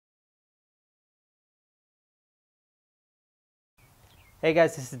Hey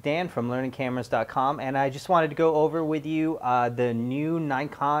guys, this is Dan from learningcameras.com, and I just wanted to go over with you the new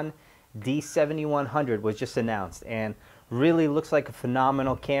Nikon D7100 was just announced, and really looks like a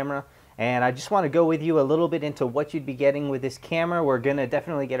phenomenal camera. And I just want to go with you a little bit into what you'd be getting with this camera. We're going to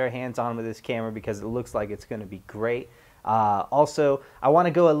definitely get our hands on with this camera because it looks like it's going to be great. Also, I want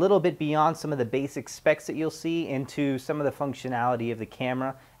to go a little bit beyond some of the basic specs that you'll see into some of the functionality of the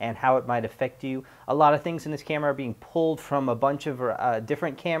camera and how it might affect you. A lot of things in this camera are being pulled from a bunch of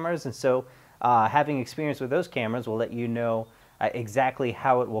different cameras, and so having experience with those cameras will let you know exactly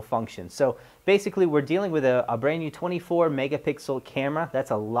how it will function. So basically we're dealing with a brand new 24 megapixel camera.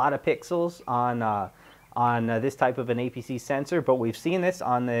 That's a lot of pixels on this type of an APC sensor, but we've seen this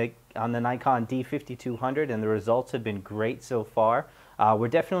on the Nikon D5200 and the results have been great so far. We're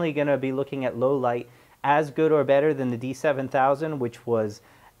definitely going to be looking at low light as good or better than the D7000, which was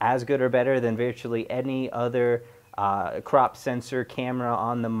as good or better than virtually any other crop sensor camera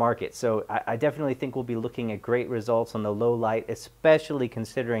on the market. So I definitely think we'll be looking at great results on the low light, especially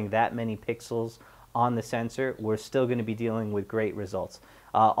considering that many pixels on the sensor. We're still going to be dealing with great results.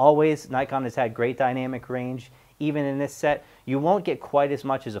 Always, Nikon has had great dynamic range. Even in this set, you won't get quite as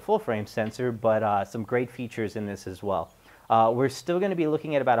much as a full frame sensor, but some great features in this as well. We're still going to be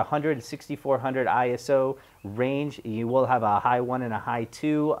looking at about 100 to 6400 ISO range. You will have a high 1 and a high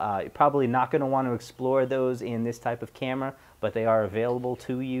 2. You're probably not going to want to explore those in this type of camera, but they are available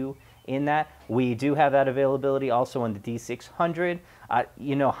to you in that. We do have that availability also on the D600.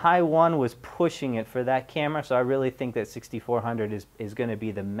 You know, high 1 was pushing it for that camera, so I really think that 6400 is going to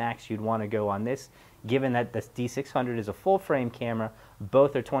be the max you'd want to go on this. Given that the D600 is a full frame camera,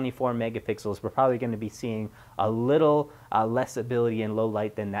 both are 24 megapixels, we're probably going to be seeing a little less ability in low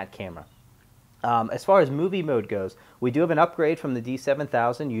light than that camera. As far as movie mode goes, we do have an upgrade from the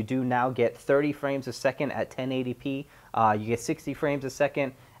D7000. You do now get 30 frames a second at 1080p. You get 60 frames a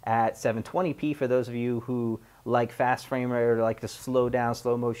second at 720p for those of you who like fast frame rate or like to slow down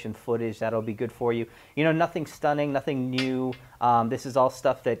slow motion footage. That'll be good for you. You know, nothing stunning, nothing new. This is all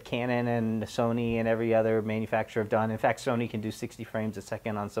stuff that Canon and Sony and every other manufacturer have done. In fact, Sony can do 60 frames a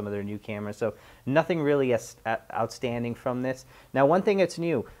second on some of their new cameras, so nothing really outstanding from this. Now, one thing that's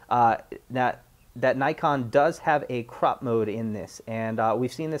new, that Nikon does have a crop mode in this, and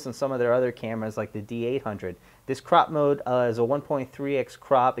we've seen this on some of their other cameras like the D800. This crop mode is a 1.3x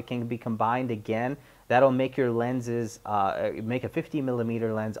crop. It can be combined again. That'll make your lenses, make a 50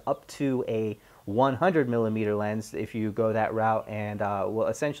 millimeter lens up to a 100 millimeter lens if you go that route, and will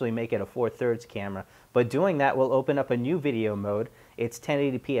essentially make it a 4/3 camera. But doing that will open up a new video mode. It's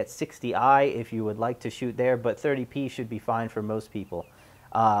 1080p at 60i if you would like to shoot there, but 30p should be fine for most people.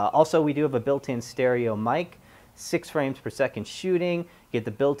 Also, we do have a built-in stereo mic, 6 frames per second shooting, you get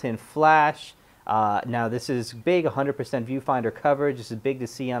the built-in flash. Now this is big, 100% viewfinder coverage. This is big to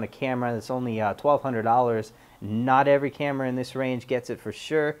see on a camera that's only $1,200. Not every camera in this range gets it for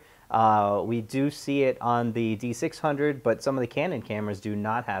sure. We do see it on the D600, but some of the Canon cameras do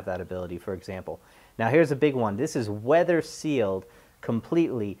not have that ability, for example. Now here's a big one. This is weather sealed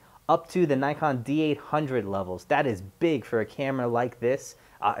completely up to the Nikon D800 levels. That is big for a camera like this,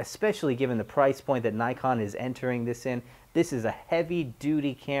 especially given the price point that Nikon is entering this in. This is a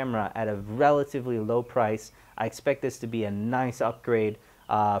heavy-duty camera at a relatively low price. I expect this to be a nice upgrade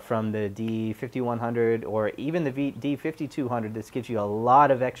from the D5100 or even the D5200. This gives you a lot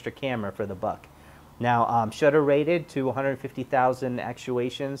of extra camera for the buck. Now, shutter rated to 150,000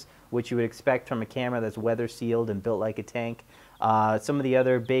 actuations, which you would expect from a camera that's weather sealed and built like a tank. Some of the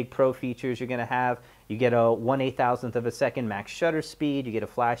other big pro features you're going to have, you get a 1/8000th of a second max shutter speed, you get a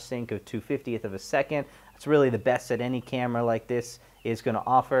flash sync of 2/50th of a second. It's really the best that any camera like this is going to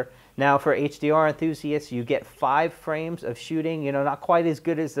offer. Now for HDR enthusiasts, you get 5 frames of shooting. You know, not quite as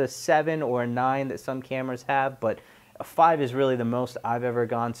good as the 7 or 9 that some cameras have, but 5 is really the most I've ever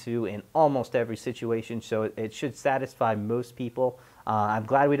gone to in almost every situation, so it should satisfy most people. I'm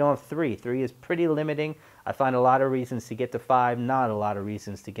glad we don't have 3. 3 is pretty limiting. I find a lot of reasons to get to 5, not a lot of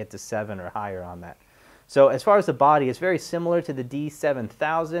reasons to get to 7 or higher on that. So as far as the body, it's very similar to the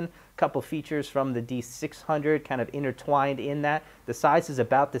D7000. A couple features from the D600 kind of intertwined in that. The size is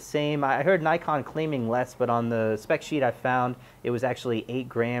about the same. I heard Nikon claiming less, but on the spec sheet I found it was actually 8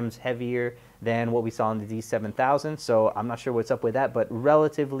 grams heavier than what we saw in the D7000. So I'm not sure what's up with that, but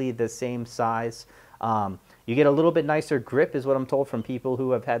relatively the same size. You get a little bit nicer grip is what I'm told from people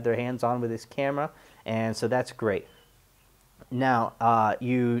who have had their hands on with this camera, and so that's great. Now,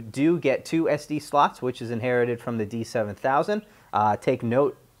 you do get 2 SD slots, which is inherited from the D7000. Take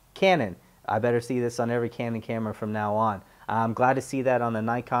note, Canon. I better see this on every Canon camera from now on. I'm glad to see that on the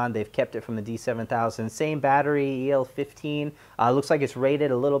Nikon. They've kept it from the D7000. Same battery, EL15. Looks like it's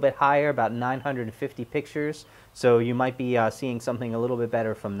rated a little bit higher, about 950 pictures. So you might be seeing something a little bit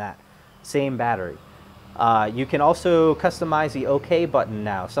better from that. Same battery. You can also customize the OK button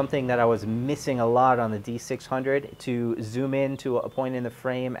now, something that I was missing a lot on the D600, to zoom in to a point in the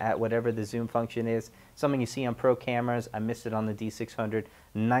frame at whatever the zoom function is. Something you see on pro cameras. I missed it on the D600.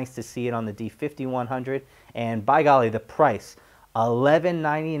 Nice to see it on the D5100. And by golly, the price,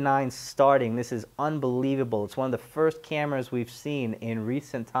 $11.99 starting. This is unbelievable. It's one of the first cameras we've seen in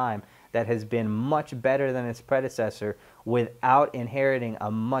recent time that has been much better than its predecessor without inheriting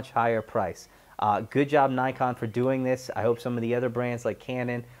a much higher price. Good job, Nikon, for doing this. I hope some of the other brands like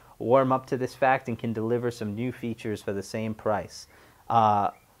Canon warm up to this fact and can deliver some new features for the same price.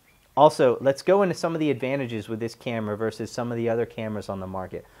 Also, let's go into some of the advantages with this camera versus some of the other cameras on the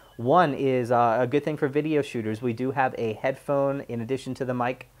market. One is a good thing for video shooters. We do have a headphone in addition to the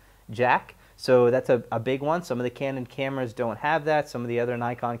mic jack. So that's a big one. Some of the Canon cameras don't have that. Some of the other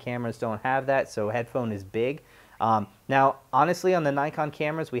Nikon cameras don't have that. So headphone is big. Now, honestly, on the Nikon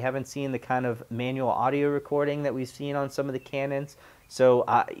cameras, we haven't seen the kind of manual audio recording that we've seen on some of the Canons. So,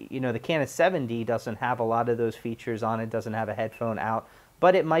 you know, the Canon 7D doesn't have a lot of those features on it, doesn't have a headphone out,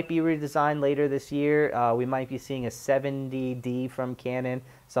 but it might be redesigned later this year. We might be seeing a 70D from Canon,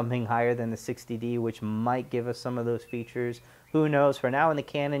 something higher than the 60D, which might give us some of those features. Who knows? For now in the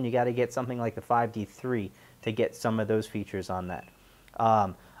Canon, you got to get something like the 5D3 to get some of those features on that.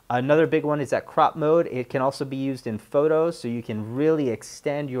 Another big one is that crop mode. It can also be used in photos, so you can really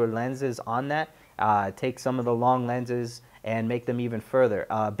extend your lenses on that. Take some of the long lenses and make them even further.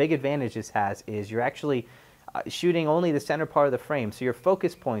 Big advantage this has is you're actually shooting only the center part of the frame, so your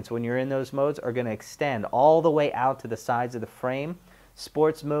focus points when you're in those modes are going to extend all the way out to the sides of the frame.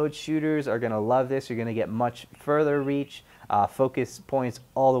 Sports mode shooters are going to love this. You're going to get much further reach, focus points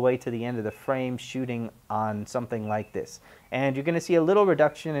all the way to the end of the frame shooting on something like this. And you're going to see a little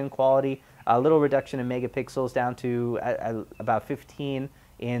reduction in quality, a little reduction in megapixels down to about 15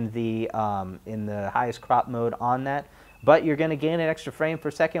 in the highest crop mode on that. But you're going to gain an extra frame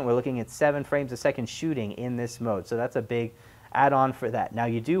per second. We're looking at 7 frames a second shooting in this mode. So that's a big add-on for that. Now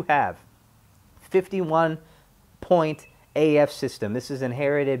you do have 51-point AF system. This is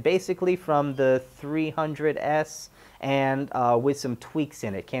inherited basically from the 300S and with some tweaks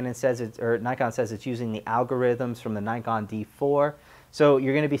in it. Canon says it's, or Nikon says it's using the algorithms from the Nikon D4. So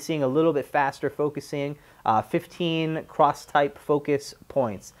you're going to be seeing a little bit faster focusing, 15 cross-type focus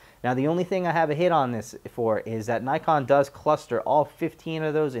points. Now the only thing I have a hit on this for is that Nikon does cluster all 15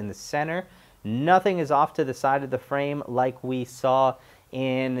 of those in the center. Nothing is off to the side of the frame like we saw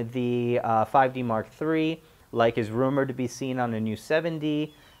in the 5D Mark III, like is rumored to be seen on the new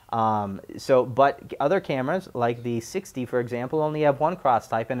 7D. But other cameras, like the 60, for example, only have one cross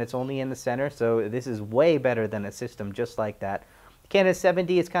type and it's only in the center, so this is way better than a system just like that. Canon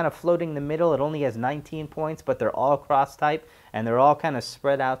 7D is kind of floating in the middle. It only has 19 points, but they're all cross type and they're all kind of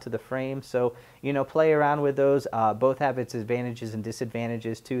spread out to the frame. So, you know, play around with those. Both have its advantages and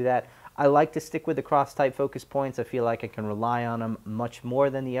disadvantages to that. I like to stick with the cross type focus points. I feel like I can rely on them much more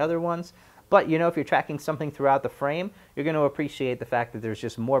than the other ones. But, you know, if you're tracking something throughout the frame, you're going to appreciate the fact that there's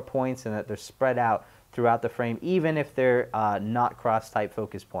just more points and that they're spread out throughout the frame, even if they're not cross-type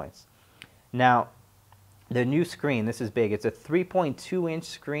focus points. Now, the new screen, this is big. It's a 3.2-inch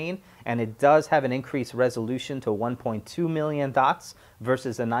screen, and it does have an increased resolution to 1.2 million dots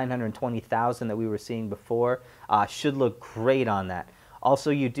versus the 920,000 that we were seeing before. Should look great on that.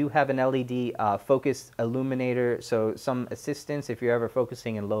 Also, you do have an LED focus illuminator, so some assistance if you're ever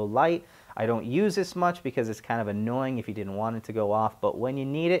focusing in low light. I don't use this much because it's kind of annoying if you didn't want it to go off, but when you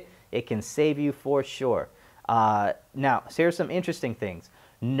need it, it can save you for sure. Now, so here's some interesting things.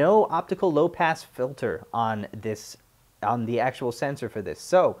 No optical low-pass filter on this, on the actual sensor for this.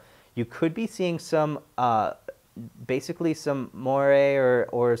 So you could be seeing some, basically some moire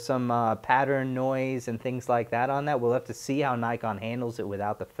or some pattern noise and things like that on that. We'll have to see how Nikon handles it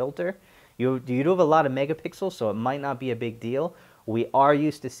without the filter. You do have a lot of megapixels, so it might not be a big deal. We are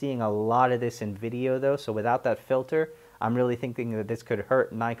used to seeing a lot of this in video though, so without that filter, I'm really thinking that this could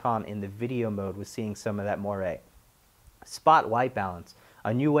hurt Nikon in the video mode with seeing some of that moire. Spot white balance.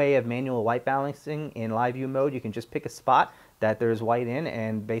 A new way of manual white balancing in live view mode. You can just pick a spot that there's white in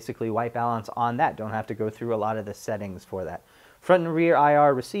and basically white balance on that. Don't have to go through a lot of the settings for that. Front and rear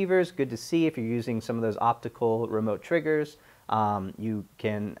IR receivers, good to see if you're using some of those optical remote triggers. You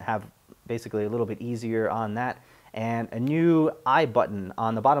can have basically a little bit easier on that. And a new I button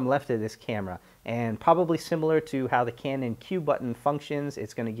on the bottom left of this camera, and probably similar to how the Canon Q button functions.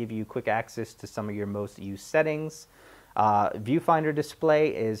 It's going to give you quick access to some of your most used settings. Viewfinder display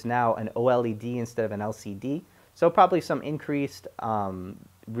is now an OLED instead of an LCD, so probably some increased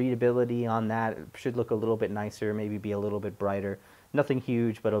readability on that. It should look a little bit nicer, maybe be a little bit brighter. Nothing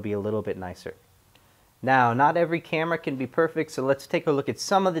huge, but it'll be a little bit nicer. Now, not every camera can be perfect, so let's take a look at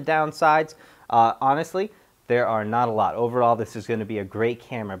some of the downsides. Honestly, there are not a lot. Overall, this is going to be a great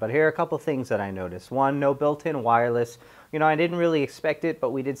camera, but here are a couple things that I noticed. One, no built-in wireless. You know, I didn't really expect it,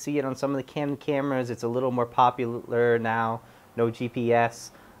 but we did see it on some of the Canon cameras. It's a little more popular now. No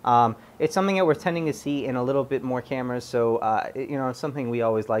GPS. It's something that we're tending to see in a little bit more cameras, so you know, it's something we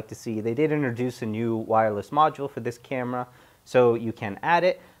always like to see. They did introduce a new wireless module for this camera, so you can add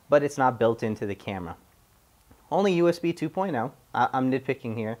it, but it's not built into the camera. Only USB 2.0. I'm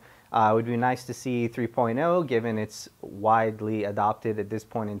nitpicking here. It would be nice to see 3.0 given it's widely adopted at this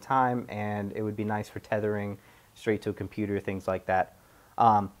point in time, and it would be nice for tethering straight to a computer, things like that.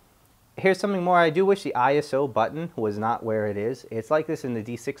 Here's something more. I do wish the ISO button was not where it is. It's like this in the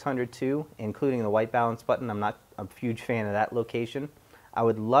D600 too, including the white balance button. I'm not a huge fan of that location. I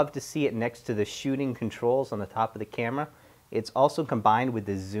would love to see it next to the shooting controls on the top of the camera. It's also combined with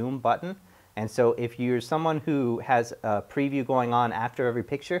the zoom button. And so if you're someone who has a preview going on after every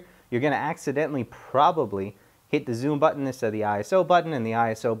picture, you're going to accidentally probably hit the zoom button instead of the ISO button and the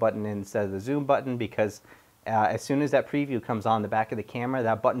ISO button instead of the zoom button, because as soon as that preview comes on the back of the camera,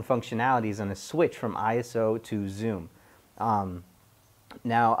 that button functionality is going to switch from ISO to zoom.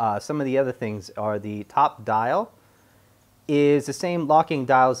 Now, some of the other things are the top dial is the same locking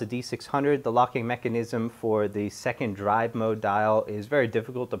dial as the D600. The locking mechanism for the second drive mode dial is very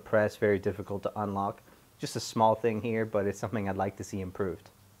difficult to press, very difficult to unlock. Just a small thing here, but it's something I'd like to see improved.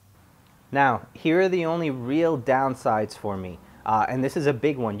 Now, here are the only real downsides for me, and this is a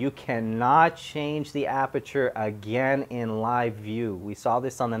big one. You cannot change the aperture again in live view. We saw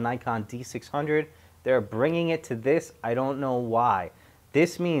this on the Nikon D600. They're bringing it to this. I don't know why.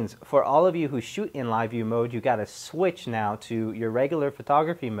 This means for all of you who shoot in live view mode, you got to switch now to your regular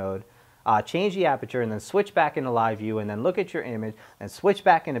photography mode, change the aperture, and then switch back into live view, and then look at your image, and switch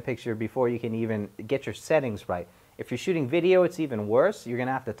back into picture before you can even get your settings right. If you're shooting video, it's even worse. You're going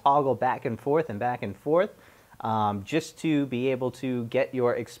to have to toggle back and forth just to be able to get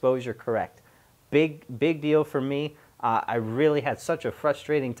your exposure correct. Big deal for me. I really had such a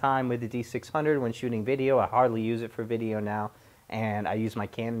frustrating time with the D600 when shooting video. I hardly use it for video now. And I use my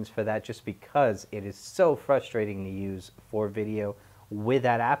Canons for that just because it is so frustrating to use for video with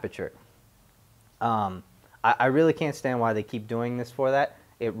that aperture. I really can't stand why they keep doing this for that.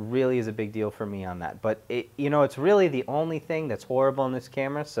 It really is a big deal for me on that. But you know, it's really the only thing that's horrible in this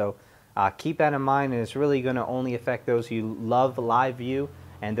camera, so keep that in mind, and it's really going to only affect those who love live view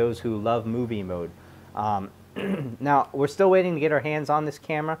and those who love movie mode. Now, we're still waiting to get our hands on this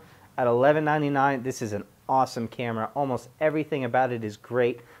camera. At $11.99, this is an awesome camera. Almost everything about it is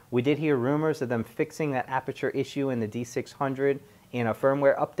great. We did hear rumors of them fixing that aperture issue in the D600 in a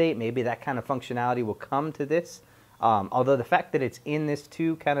firmware update. Maybe that kind of functionality will come to this. Although the fact that it's in this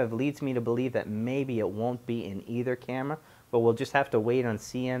too kind of leads me to believe that maybe it won't be in either camera, but we'll just have to wait on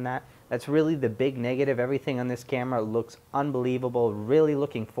seeing that. That's really the big negative. Everything on this camera looks unbelievable. Really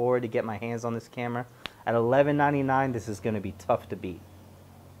looking forward to get my hands on this camera. At $11.99, this is going to be tough to beat.